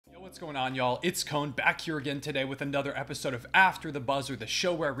What's going on, y'all? It's Cone back here again today with another episode of After the Buzzer, the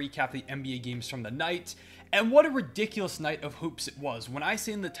show where I recap the NBA games from the night. And what a ridiculous night of hoops it was. When I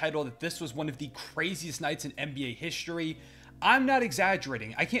say in the title that this was one of the craziest nights in NBA history, I'm not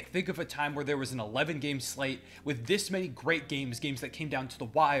exaggerating. I can't think of a time where there was an 11-game slate with this many great games that came down to the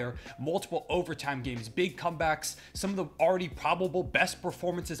wire, multiple overtime games, big comebacks, some of the already probable best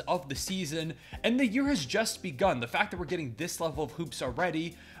performances of the season, and the year has just begun. The fact that we're getting this level of hoops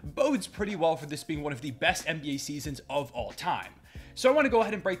already bodes pretty well for this being one of the best NBA seasons of all time. So I want to go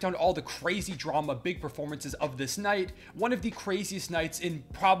ahead and break down all the crazy drama, big performances of this night, one of the craziest nights in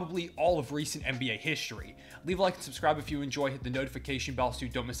probably all of recent NBA history. Leave a like and subscribe if you enjoy, hit the notification bell so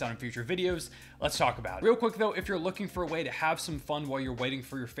you don't miss out on future videos. Let's talk about it. Real quick though, if you're looking for a way to have some fun while you're waiting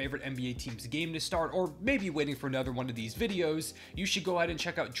for your favorite NBA team's game to start, or maybe waiting for another one of these videos, you should go ahead and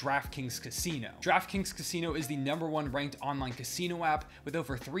check out DraftKings Casino. DraftKings Casino is the #1 ranked online casino app with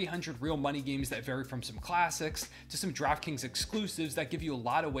over 300 real money games that vary from some classics to some DraftKings exclusives that give you a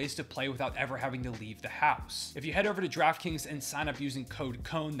lot of ways to play without ever having to leave the house. If you head over to DraftKings and sign up using code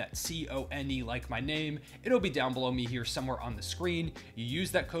CONE, that's C-O-N-E like my name, it'll be down below me here somewhere on the screen. You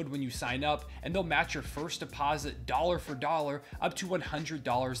use that code when you sign up and they'll match your first deposit dollar for dollar up to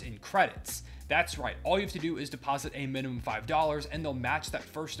 $100 in credits. That's right, all you have to do is deposit a minimum $5 and they'll match that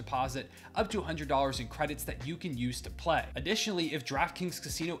first deposit up to $100 in credits that you can use to play. Additionally, if DraftKings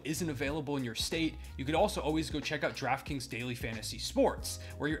Casino isn't available in your state, you could also always go check out DraftKings Daily Fantasy Sports,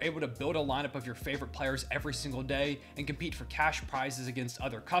 where you're able to build a lineup of your favorite players every single day and compete for cash prizes against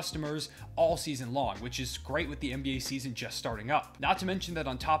other customers all season long, which is great with the NBA season just starting up. Not to mention that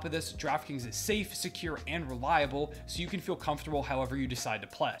on top of this, DraftKings is safe, secure, and reliable, so you can feel comfortable however you decide to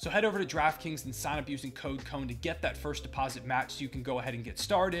play. So head over to DraftKings and sign up using code CONE to get that first deposit match so you can go ahead and get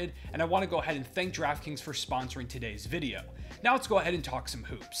started. And I want to go ahead and thank DraftKings for sponsoring today's video. Now let's go ahead and talk some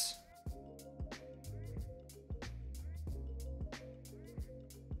hoops.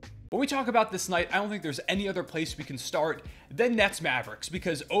 When we talk about this night, I don't think there's any other place we can start than Nets Mavericks,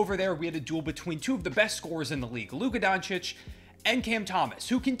 because over there we had a duel between two of the best scorers in the league, Luka Doncic and Cam Thomas,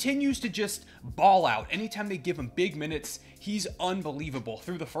 who continues to just ball out. Anytime they give him big minutes, he's unbelievable.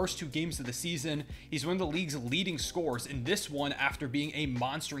 Through the first two games of the season, he's one of the league's leading scorers. In this one, after being a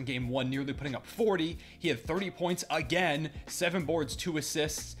monster in game one, nearly putting up 40, he had 30 points again, 7 boards, 2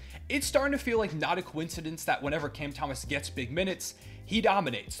 assists. It's starting to feel like not a coincidence that whenever Cam Thomas gets big minutes, he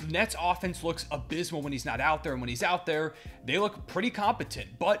dominates. The Nets offense looks abysmal when he's not out there, and when he's out there, they look pretty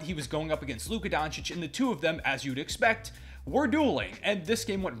competent. But he was going up against Luka Doncic, and the two of them, as you'd expect, were dueling, and this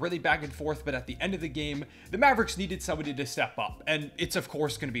game went really back and forth, but at the end of the game, the Mavericks needed somebody to step up, and it's of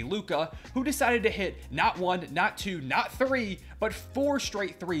course going to be Luka, who decided to hit not 1, not 2, not 3, but 4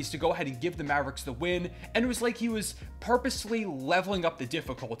 straight threes to go ahead and give the Mavericks the win. And it was like he was purposely leveling up the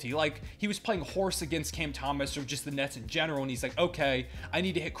difficulty, like he was playing horse against Cam Thomas or just the Nets in general, and he's like, okay, I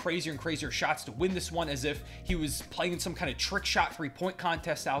need to hit crazier and crazier shots to win this one, as if he was playing in some kind of trick shot 3-point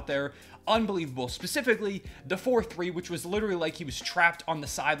contest out there. Unbelievable. Specifically, the 4-3, which was literally like he was trapped on the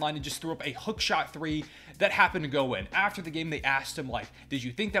sideline and just threw up a hook shot 3 that happened to go in. After the game, they asked him, like, did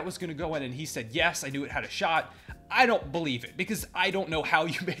you think that was going to go in? And he said, yes, I knew it had a shot. I don't believe it, because I don't know how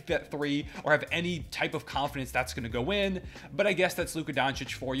you make that 3 or have any type of confidence that's going to go in, but I guess that's Luka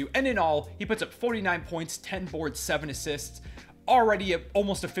Doncic for you. And in all, he puts up 49 points, 10 boards, 7 assists. Already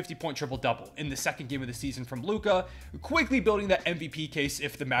almost a 50-point triple-double in the second game of the season from Luka, quickly building that MVP case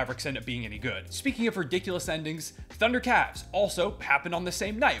if the Mavericks end up being any good. Speaking of ridiculous endings, Thunder Cavs also happened on the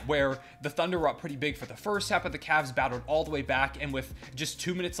same night, where the Thunder were up pretty big for the first half, but the Cavs battled all the way back, and with just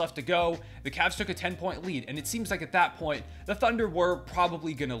 2 minutes left to go, the Cavs took a 10-point lead, and it seems like at that point, the Thunder were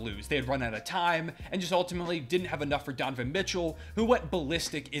probably going to lose. They had run out of time, and just ultimately didn't have enough for Donovan Mitchell, who went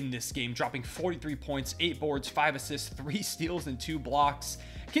ballistic in this game, dropping 43 points, 8 boards, 5 assists, 3 steals, and 2 blocks,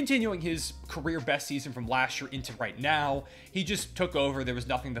 continuing his career best season from last year into right now. He just took over. There was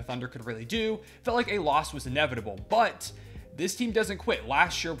nothing the Thunder could really do. Felt like a loss was inevitable, but this team doesn't quit.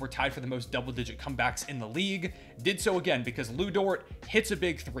 Last year, we're tied for the most double-digit comebacks in the league. Did so again because Lou Dort hits a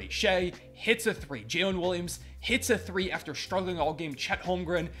big 3. Shea hits a 3. Jalen Williams hits a 3 after struggling all game. Chet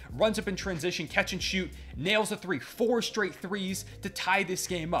Holmgren runs up in transition, catch and shoot, nails a 3. 4 straight threes to tie this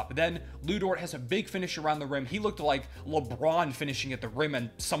game up. Then Lou Dort has a big finish around the rim. He looked like LeBron finishing at the rim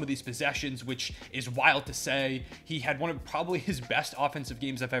on some of these possessions, which is wild to say. He had one of probably his best offensive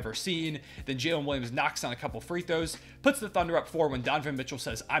games I've ever seen. Then Jalen Williams knocks down a couple free throws, puts the Thunder up 4 when Donovan Mitchell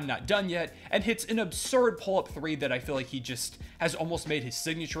says, I'm not done yet, and hits an absurd pull-up 3 that I feel like he just has almost made his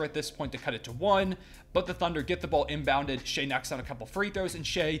signature at this point to cut it to 1. But the Thunder get the ball inbounded. Shea knocks down a couple free throws, and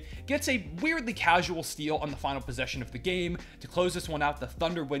Shea gets a weirdly casual steal on the final possession of the game to close this one out. The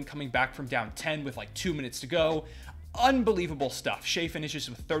Thunder win, coming back from down 10 with like 2 minutes to go. Unbelievable stuff. Shea finishes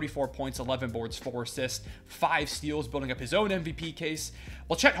with 34 points, 11 boards, 4 assists, 5 steals, building up his own MVP case.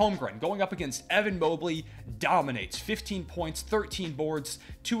 While Chet Holmgren, going up against Evan Mobley, dominates. 15 points, 13 boards,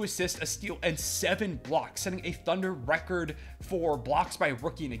 2 assists, a steal, and 7 blocks, setting a Thunder record for blocks by a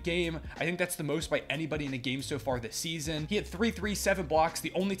rookie in a game. I think that's the most by anybody in a game so far this season. He had 3 threes, 7 blocks.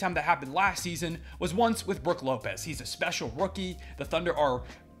 The only time that happened last season was once with Brook Lopez. He's a special rookie. The Thunder are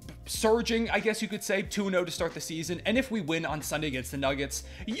surging, I guess you could say, 2-0 to start the season, and if we win on Sunday against the Nuggets,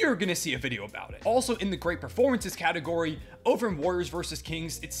 you're gonna see a video about it. Also in the great performances category, over in Warriors versus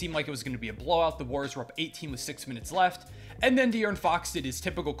Kings, it seemed like it was gonna be a blowout. The Warriors were up 18 with 6 minutes left, and then De'Aaron Fox did his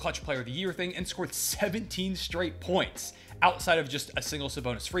typical clutch player of the year thing and scored 17 straight points, outside of just a single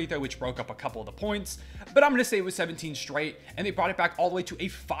Sabonis free throw, which broke up a couple of the points. But I'm going to say it was 17 straight, and they brought it back all the way to a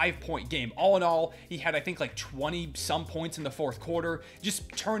 5-point game. All in all, he had, I think, like 20-some points in the fourth quarter, just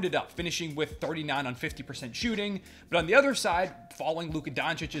turned it up, finishing with 39 on 50% shooting. But on the other side, following Luka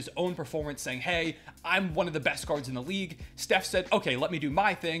Doncic's own performance, saying, hey, I'm one of the best guards in the league, Steph said, okay, let me do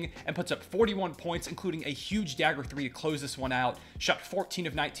my thing, and puts up 41 points, including a huge dagger 3 to close this one out. Shot 14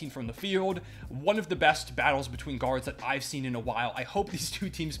 of 19 from the field. One of the best battles between guards that I've seen in a while. I hope these two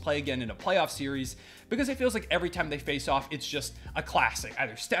teams play again in a playoff series, because it feels like every time they face off, it's just a classic.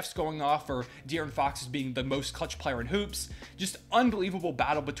 Either Steph's going off or De'Aaron Fox is being the most clutch player in hoops. Just unbelievable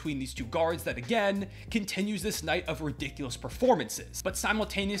battle between these two guards that, again, continues this night of ridiculous performances. But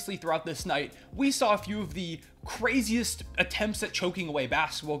simultaneously throughout this night, we saw a few of the craziest attempts at choking away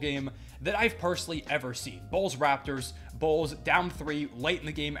basketball game that I've personally ever seen. Bulls Raptors. Bulls down 3 late in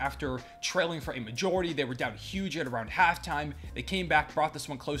the game after trailing for a majority. They were down huge at around halftime. They came back, brought this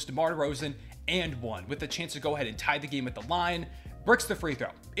one close to DeMar DeRozan, and won with the chance to go ahead and tie the game at the line. Bricks the free throw.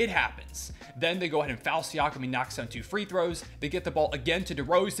 It happens. Then they go ahead and foul Siakam. He knocks down 2 free throws. They get the ball again to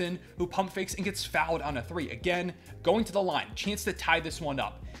DeRozan, who pump fakes and gets fouled on a 3. Again, going to the line. Chance to tie this one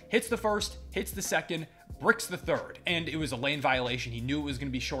up. Hits the first, hits the second, bricks the third, and it was a lane violation. He knew it was going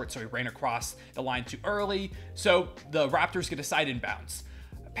to be short, so he ran across the line too early. So the Raptors get a side inbounds.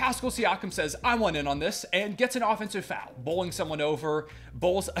 Pascal Siakam says, I want in on this, and gets an offensive foul, bowling someone over.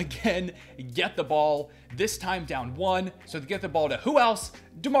 Bulls again get the ball, this time down 1. So they get the ball to who else?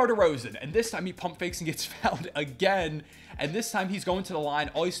 DeMar DeRozan. And this time he pump fakes and gets fouled again. And this time he's going to the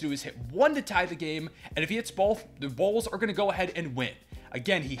line. All he has to do is hit 1 to tie the game. And if he hits both, the Bulls are going to go ahead and win.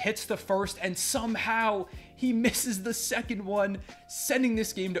 Again, he hits the first, and somehow he misses the second one, sending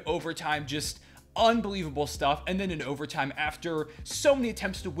this game to overtime. Just unbelievable stuff. And then in overtime, after so many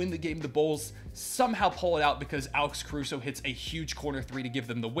attempts to win the game, the Bulls somehow pull it out because Alex Caruso hits a huge corner 3 to give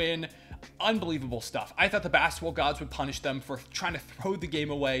them the win. Unbelievable stuff. I thought the basketball gods would punish them for trying to throw the game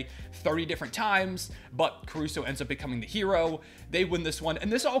away 30 different times, but Caruso ends up becoming the hero. They win this one,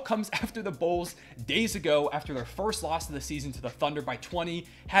 and this all comes after the Bulls, days ago, after their first loss of the season to the Thunder by 20,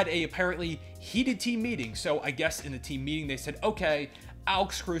 had a apparently heated team meeting. So I guess in the team meeting, they said, okay,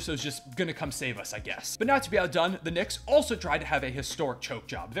 Alex Caruso's just gonna come save us, I guess. But not to be outdone, the Knicks also tried to have a historic choke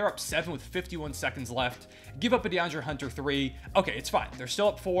job. They're up 7 with 51 seconds left, give up a DeAndre Hunter 3. Okay, it's fine. They're still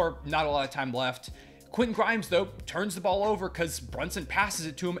up 4, not a lot of time left. Quentin Grimes, though, turns the ball over because Brunson passes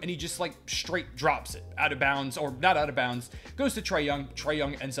it to him, and he just, like, straight drops it out of bounds, or not out of bounds, goes to Trae Young. Trae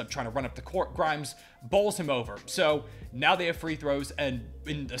Young ends up trying to run up the court. Grimes bowls him over. So now they have free throws, and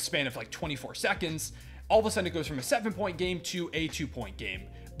in a span of, like, 24 seconds, all of a sudden it goes from a 7-point game to a 2-point game.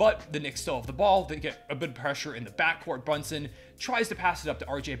 But the Knicks still have the ball. They get a bit of pressure in the backcourt. Brunson tries to pass it up to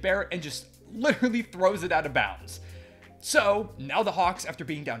RJ Barrett and just literally throws it out of bounds. So now the Hawks, after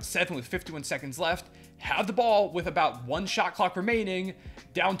being down 7 with 51 seconds left, have the ball with about 1 shot clock remaining,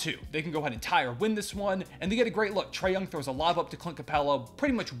 down 2. They can go ahead and tie or win this one, and they get a great look. Trae Young throws a lob up to Clint Capella,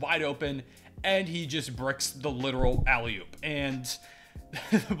 pretty much wide open, and he just bricks the literal alley-oop. And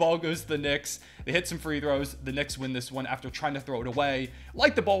the ball goes to the Knicks. They hit some free throws. The Knicks win this one after trying to throw it away.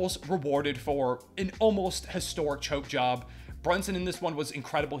 Like the Bulls, rewarded for an almost historic choke job. Brunson in this one was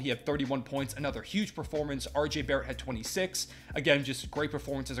incredible. He had 31 points, another huge performance. RJ Barrett had 26. Again, just great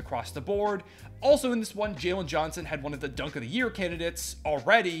performances across the board. Also in this one, Jalen Johnson had one of the Dunk of the Year candidates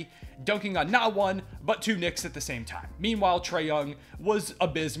already, dunking on not 1, but 2 Knicks at the same time. Meanwhile, Trae Young was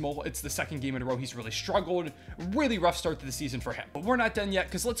abysmal. It's the second game in a row he's really struggled. Really rough start to the season for him. But we're not done yet,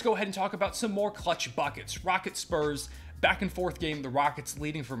 because let's go ahead and talk about some more clutch buckets. Rockets Spurs. Back and forth game, the Rockets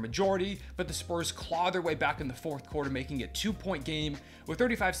leading for majority, but the Spurs claw their way back in the fourth quarter, making it a 2-point game with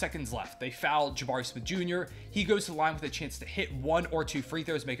 35 seconds left. They foul Jabari Smith Jr. He goes to the line with a chance to hit 1 or 2 free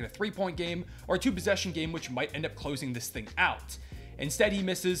throws, making it a 3-point game or a 2-possession game, which might end up closing this thing out. Instead, he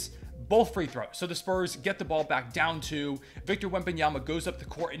misses both free throws. So the Spurs get the ball back down 2. Victor Wembanyama goes up the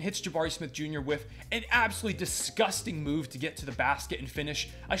court and hits Jabari Smith Jr. with an absolutely disgusting move to get to the basket and finish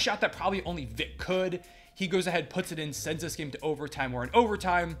a shot that probably only Vic could. He goes ahead, puts it in, sends this game to overtime, where in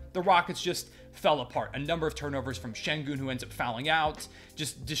overtime, the Rockets just fell apart. A number of turnovers from Şengün, who ends up fouling out,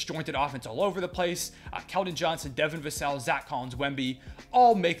 just disjointed offense all over the place. Keldon Johnson, Devin Vassell, Zach Collins, Wemby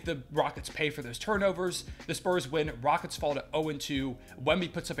all make the Rockets pay for those turnovers. The Spurs win. Rockets fall to 0-2.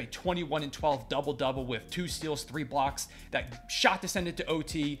 Wemby puts up a 21-12 double-double with 2 steals, 3 blocks. That shot descended to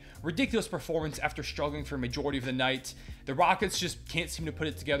OT. Ridiculous performance after struggling for a majority of the night. The Rockets just can't seem to put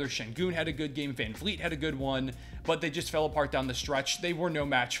it together. Şengün had a good game. Van Vliet had a good one, but they just fell apart down the stretch. They were no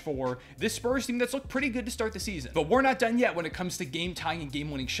match for this Spurs team that's looked pretty good to start the season. But we're not done yet when it comes to game-tying and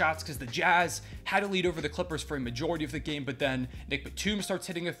game-winning shots, because the Jazz had a lead over the Clippers for a majority of the game, but then Nick Batum starts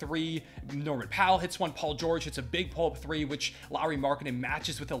hitting a 3. Norman Powell hits one. Paul George hits a big pull-up 3, which Lauri Markkanen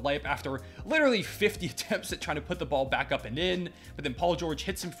matches with a layup after literally 50 attempts at trying to put the ball back up and in. But then Paul George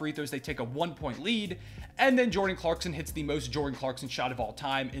hits some free throws. They take a 1-point lead. And then Jordan Clarkson hits the most Jordan Clarkson shot of all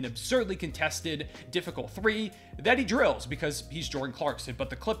time, an absurdly contested, difficult 3 that he drills because he's Jordan Clarkson. But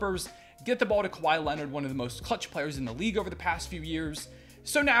the Clippers get the ball to Kawhi Leonard, one of the most clutch players in the league over the past few years.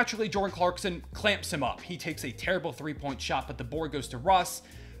 So naturally, Jordan Clarkson clamps him up. He takes a terrible 3-point shot, but the board goes to Russ,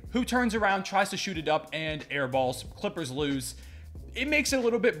 who turns around, tries to shoot it up, and airballs. Clippers lose. It makes it a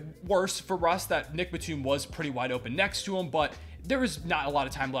little bit worse for Russ that Nick Batum was pretty wide open next to him, but there was not a lot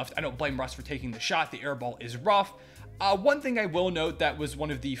of time left. I don't blame Russ for taking the shot. The air ball is rough. One thing I will note that was one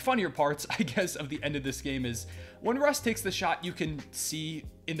of the funnier parts, I guess, of the end of this game is when Russ takes the shot, you can see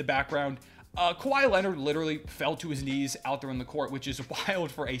in the background, Kawhi Leonard literally fell to his knees out there on the court, which is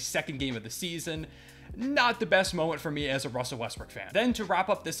wild for a second game of the season. Not the best moment for me as a Russell Westbrook fan. Then to wrap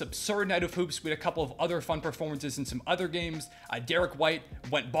up this absurd night of hoops, we had a couple of other fun performances in some other games. Derek White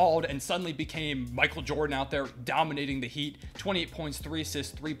went bald and suddenly became Michael Jordan out there dominating the Heat. 28 points, 3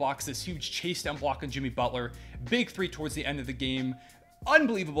 assists, 3 blocks, this huge chase down block on Jimmy Butler. Big 3 towards the end of the game.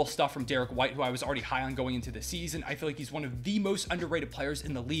 Unbelievable stuff from Derek White, who I was already high on going into the season. I feel like he's one of the most underrated players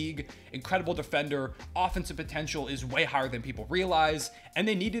in the league. Incredible defender. Offensive potential is way higher than people realize. And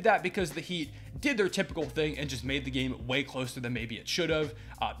they needed that because the Heat did their typical thing and just made the game way closer than maybe it should have.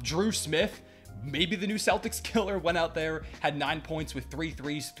 Drew Smith, maybe the new Celtics killer, went out there, had 9 points with 3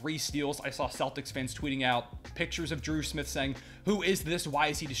 threes, 3 steals. I saw Celtics fans tweeting out pictures of Drew Smith saying, "Who is this? Why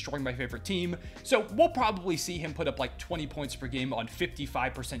is he destroying my favorite team?" So we'll probably see him put up like 20 points per game on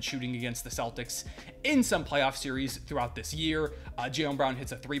 55% shooting against the Celtics in some playoff series throughout this year. Jaylen Brown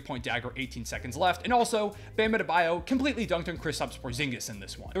hits a 3-point dagger, 18 seconds left. And also, Bam Adebayo completely dunked on Kristaps Porzingis in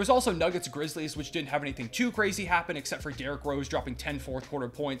this one. There was also Nuggets Grizzlies, which didn't have anything too crazy happen except for Derrick Rose dropping 10 fourth quarter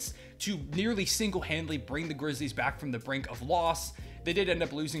points to nearly single-handedly bring the Grizzlies back from the brink of loss. They did end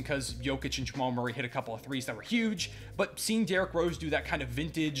up losing because Jokic and Jamal Murray hit a couple of threes that were huge, but seeing Derrick Rose do that kind of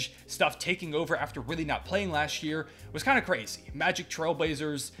vintage stuff, taking over after really not playing last year, was kind of crazy. Magic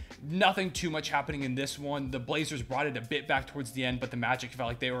Trailblazers, nothing too much happening in this one. The Blazers brought it a bit back towards the end, but the Magic felt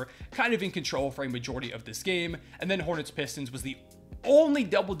like they were kind of in control for a majority of this game. And then Hornets Pistons was the only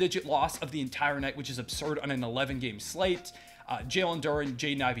double-digit loss of the entire night, which is absurd on an 11-game slate. Jalen Duren,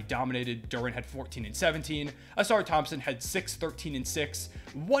 Jaden Ivey dominated. Duren had 14 and 17. Asar Thompson had 6, 13 and 6.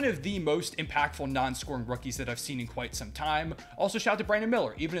 One of the most impactful non-scoring rookies that I've seen in quite some time. Also shout out to Brandon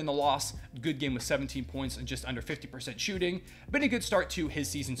Miller. Even in the loss, good game with 17 points and just under 50% shooting. Been a good start to his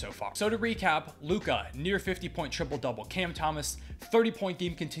season so far. So to recap, Luka, near 50-point triple-double. Cam Thomas, 30-point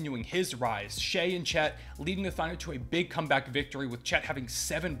game continuing his rise. Shea and Chet leading the Thunder to a big comeback victory, with Chet having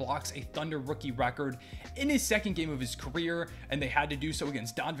 7 blocks, a Thunder rookie record in his second game of his career, and they had to do so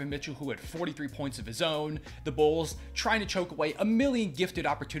against Donovan Mitchell, who had 43 points of his own. The Bulls trying to choke away a million gifted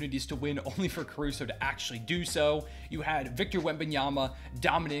opportunities to win, only for Caruso to actually do so. You had Victor Wembanyama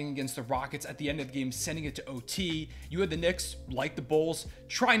dominating against the Rockets at the end of the game, sending it to OT. You had the Knicks, like the Bulls,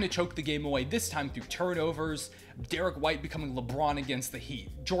 trying to choke the game away, this time through turnovers. Derek White becoming LeBron against the Heat.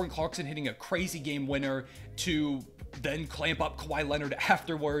 Jordan Clarkson hitting a crazy game winner to then clamp up Kawhi Leonard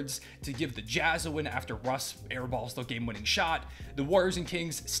afterwards to give the Jazz a win after Russ airballs the game-winning shot. The Warriors and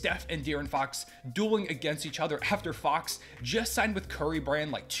Kings, Steph and De'Aaron Fox dueling against each other after Fox just signed with Curry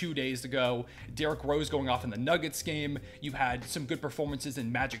Brand like 2 days ago. Derrick Rose going off in the Nuggets game. You had some good performances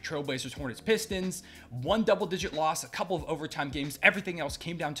in Magic Trailblazers, Hornets Pistons. One double-digit loss, a couple of overtime games. Everything else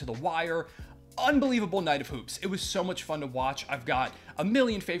came down to the wire. unbelievable night of hoops. It was so much fun to watch. I've got a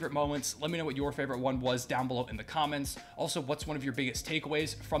million favorite moments. Let me know what your favorite one was down below in the comments. Also, what's one of your biggest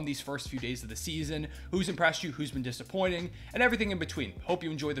takeaways from these first few days of the season? Who's impressed you? Who's been disappointing? And everything in between. Hope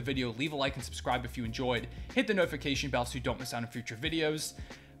you enjoyed the video. Leave a like and subscribe if you enjoyed. Hit the notification bell so you don't miss out on future videos.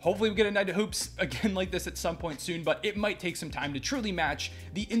 Hopefully we get a night of hoops again like this at some point soon, but it might take some time to truly match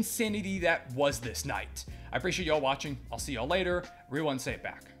the insanity that was this night. I appreciate y'all watching. I'll see y'all later. Everyone say it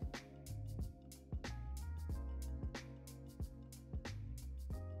back.